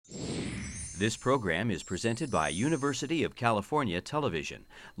This program is presented by University of California Television.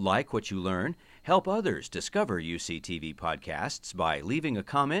 Like what you learn? Help others discover UCTV podcasts by leaving a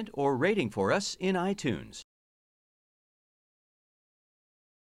comment or rating for us in iTunes.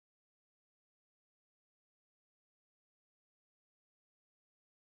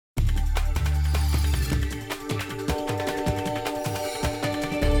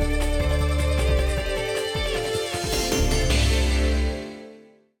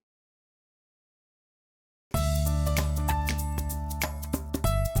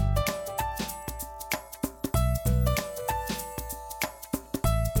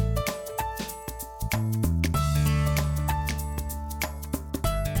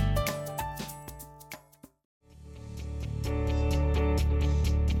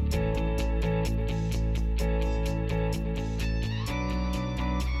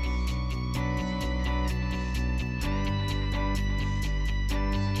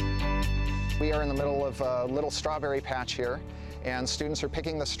 We are in the middle of a little strawberry patch here, and students are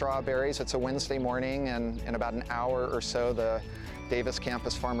picking the strawberries. It's a Wednesday morning, and in about an hour or so, the Davis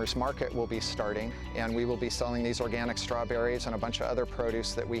Campus Farmers Market will be starting, and we will be selling these organic strawberries and a bunch of other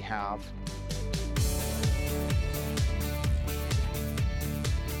produce that we have.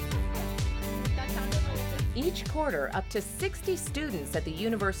 Each quarter, up to 60 students at the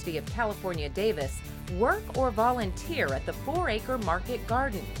University of California, Davis work or volunteer at the 4-acre market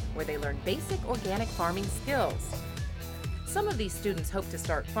garden, where they learn basic organic farming skills. Some of these students hope to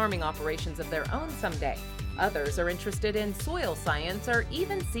start farming operations of their own someday. Others are interested in soil science or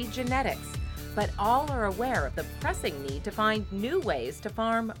even seed genetics. But all are aware of the pressing need to find new ways to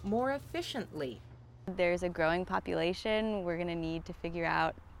farm more efficiently. There's a growing population. We're going to need to figure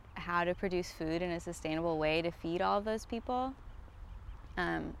out how to produce food in a sustainable way to feed all of those people.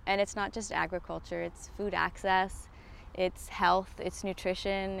 And it's not just agriculture, it's food access, it's health, it's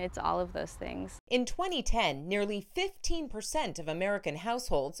nutrition, it's all of those things. In 2010, nearly 15% of American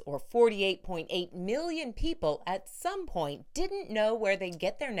households, or 48.8 million people, at some point didn't know where they'd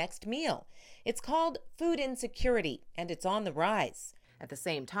get their next meal. It's called food insecurity, and it's on the rise. At the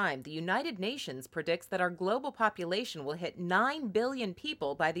same time, the United Nations predicts that our global population will hit 9 billion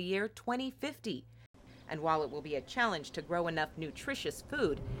people by the year 2050. And while it will be a challenge to grow enough nutritious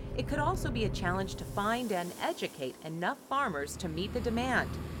food, it could also be a challenge to find and educate enough farmers to meet the demand,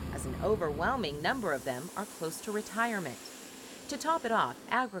 as an overwhelming number of them are close to retirement. To top it off,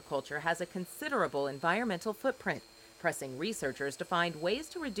 agriculture has a considerable environmental footprint, pressing researchers to find ways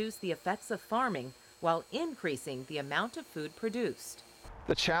to reduce the effects of farming while increasing the amount of food produced.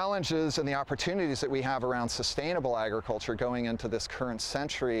 The challenges and the opportunities that we have around sustainable agriculture going into this current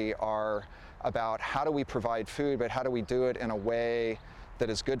century are about how do we provide food, but how do we do it in a way that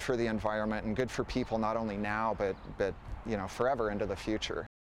is good for the environment and good for people not only now, but forever into the future.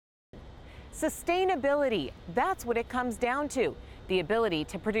 Sustainability, that's what it comes down to. The ability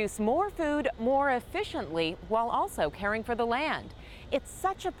to produce more food more efficiently while also caring for the land. It's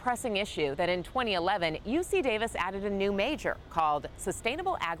such a pressing issue that in 2011, UC Davis added a new major called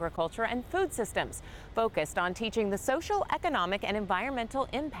Sustainable Agriculture and Food Systems, focused on teaching the social, economic, and environmental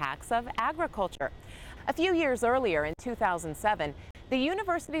impacts of agriculture. A few years earlier, in 2007, the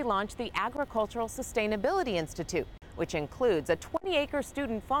university launched the Agricultural Sustainability Institute, which includes a 20-acre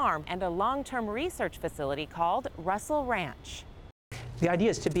student farm and a long-term research facility called Russell Ranch. The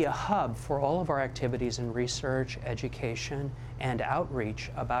idea is to be a hub for all of our activities in research, education, and outreach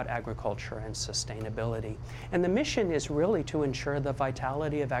about agriculture and sustainability. And the mission is really to ensure the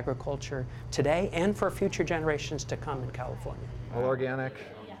vitality of agriculture today and for future generations to come in California. All organic,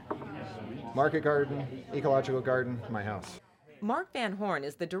 market garden, ecological garden, my house. Mark Van Horn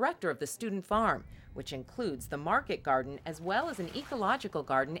is the director of the student farm, which includes the market garden as well as an ecological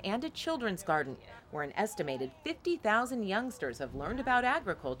garden and a children's garden, where an estimated 50,000 youngsters have learned about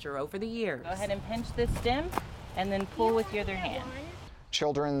agriculture over the years. Go ahead and pinch this stem and then pull with your other hand.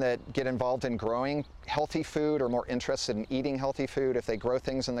 Children that get involved in growing healthy food are more interested in eating healthy food. If they grow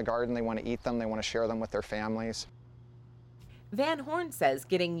things in the garden, they want to eat them, they want to share them with their families. Van Horn says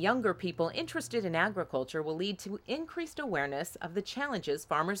getting younger people interested in agriculture will lead to increased awareness of the challenges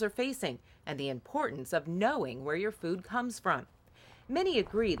farmers are facing and the importance of knowing where your food comes from. Many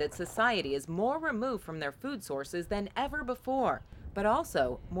agree that society is more removed from their food sources than ever before, but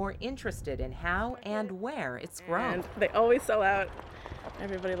also more interested in how and where it's grown. And they always sell out.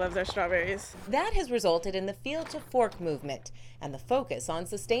 Everybody loves our strawberries. That has resulted in the Field to Fork movement and the focus on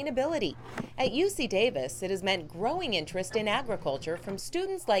sustainability. At UC Davis, it has meant growing interest in agriculture from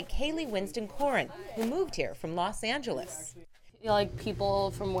students like Kaylee Winston-Corin, who moved here from Los Angeles. I feel like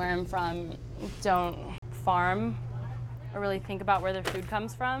people from where I'm from don't farm or really think about where their food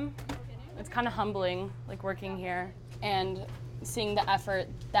comes from. It's kind of humbling, like working here and seeing the effort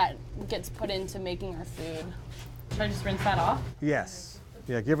that gets put into making our food. Should I just rinse that off? Yes.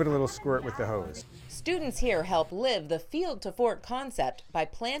 Yeah, give it a little squirt with the hose. Students here help live the field to fork concept by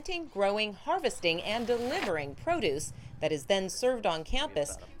planting, growing, harvesting, and delivering produce that is then served on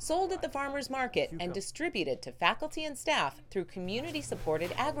campus, sold at the farmers market, and distributed to faculty and staff through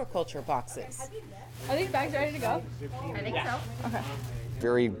community-supported agriculture boxes. Are these bags ready to go? I think so. Okay.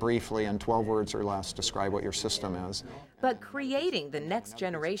 Very briefly, in 12 words or less, describe what your system is. But creating the next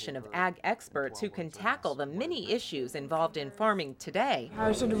generation of ag experts who can tackle the many issues involved in farming today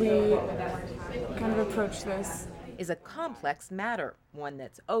How should we kind of approach this? is a complex matter, one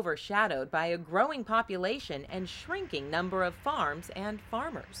that's overshadowed by a growing population and shrinking number of farms and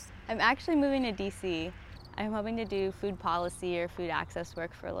farmers. I'm actually moving to DC. I'm hoping to do food policy or food access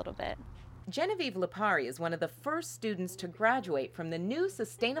work for a little bit. Genevieve Lipari is one of the first students to graduate from the new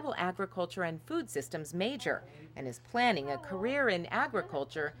Sustainable Agriculture and Food Systems major and is planning a career in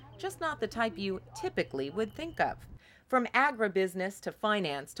agriculture, just not the type you typically would think of. From agribusiness to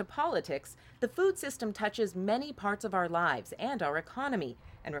finance to politics, the food system touches many parts of our lives and our economy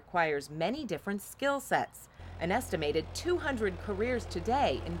and requires many different skill sets. An estimated 200 careers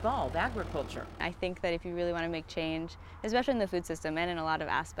today involve agriculture. I think that if you really want to make change, especially in the food system and in a lot of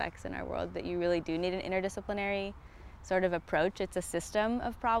aspects in our world, that you really do need an interdisciplinary sort of approach. It's a system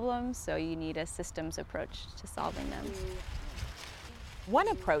of problems, so you need a systems approach to solving them. One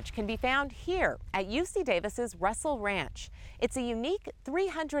approach can be found here at UC Davis's Russell Ranch. It's a unique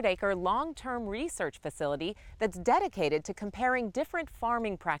 300-acre long-term research facility that's dedicated to comparing different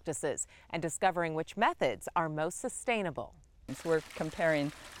farming practices and discovering which methods are most sustainable. So we're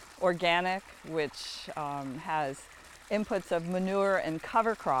comparing organic, which has inputs of manure and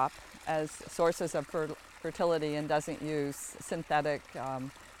cover crop as sources of fertility and doesn't use synthetic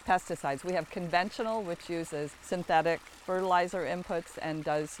pesticides. We have conventional, which uses synthetic fertilizer inputs and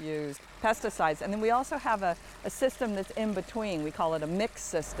does use pesticides. And then we also have a system that's in between. We call it a mixed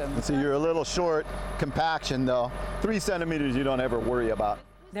system. So you're a little short compaction though. 3 centimeters you don't ever worry about.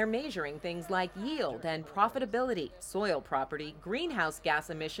 They're measuring things like yield and profitability, soil property, greenhouse gas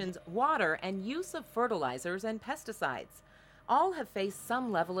emissions, water, and use of fertilizers and pesticides. All have faced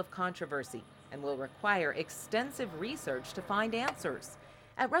some level of controversy and will require extensive research to find answers.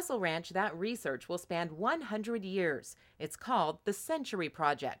 At Russell Ranch, that research will span 100 years. It's called the Century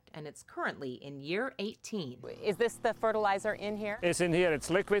Project, and it's currently in year 18. Is this the fertilizer in here? It's in here.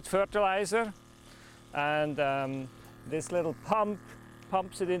 It's liquid fertilizer, and this little pump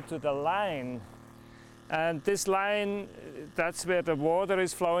pumps it into the line. And this line, that's where the water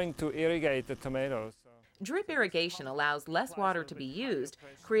is flowing to irrigate the tomatoes. Drip irrigation allows less water to be used,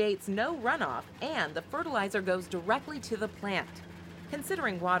 creates no runoff, and the fertilizer goes directly to the plant.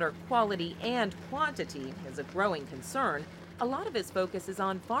 Considering water quality and quantity is a growing concern, a lot of his focus is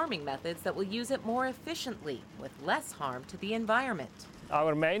on farming methods that will use it more efficiently with less harm to the environment.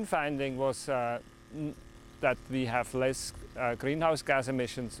 Our main finding was that we have less greenhouse gas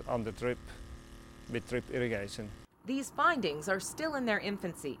emissions on the drip with drip irrigation. These findings are still in their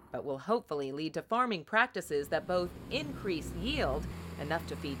infancy, but will hopefully lead to farming practices that both increase yield, enough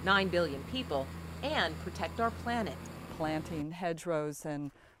to feed 9 billion people, and protect our planet. Planting hedgerows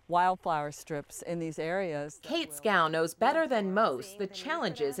and wildflower strips in these areas. Kate Scow knows better than most the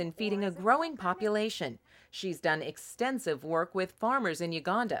challenges in feeding a growing population. She's done extensive work with farmers in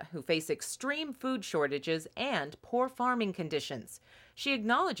Uganda who face extreme food shortages and poor farming conditions. She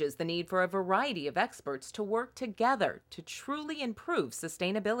acknowledges the need for a variety of experts to work together to truly improve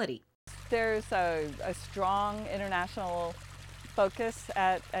sustainability. There's a strong international focus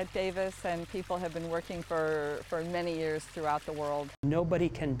at Davis, and people have been working for many years throughout the world. Nobody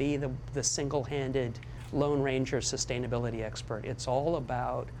can be the single-handed Lone Ranger sustainability expert. It's all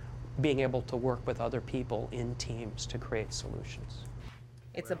about being able to work with other people in teams to create solutions.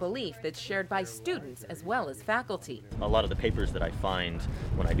 It's a belief that's shared by students as well as faculty. A lot of the papers that I find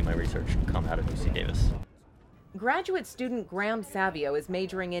when I do my research come out of UC Davis. Graduate student Graham Savio is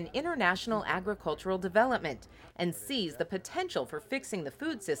majoring in international agricultural development and sees the potential for fixing the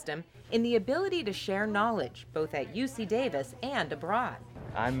food system in the ability to share knowledge, both at UC Davis and abroad.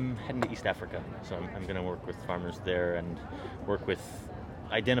 I'm heading to East Africa, so I'm going to work with farmers there and work with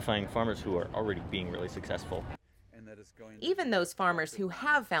identifying farmers who are already being really successful. Even those farmers who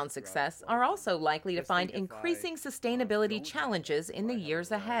have found success are also likely to find increasing sustainability challenges in the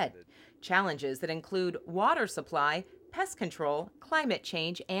years ahead. Challenges that include water supply, pest control, climate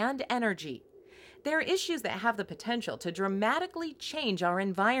change, and energy. They're issues that have the potential to dramatically change our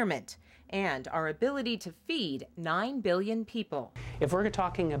environment, and our ability to feed 9 billion people. If we're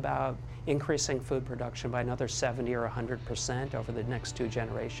talking about increasing food production by another 70 or 100% over the next 2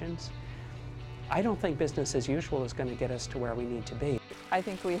 generations, I don't think business as usual is going to get us to where we need to be. I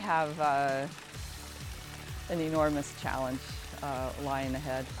think we have an enormous challenge lying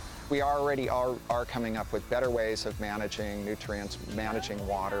ahead. We already are coming up with better ways of managing nutrients, managing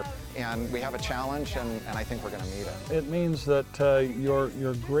water, and we have a challenge, and I think we're going to meet it. It means that your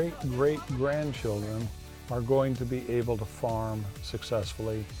great-great-grandchildren are going to be able to farm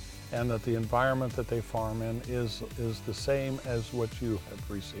successfully, and that the environment that they farm in is the same as what you have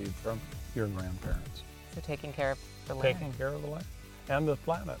received from your grandparents. So taking care of the land. Taking care of the land and the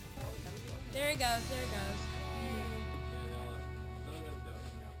planet. There it goes, there it goes.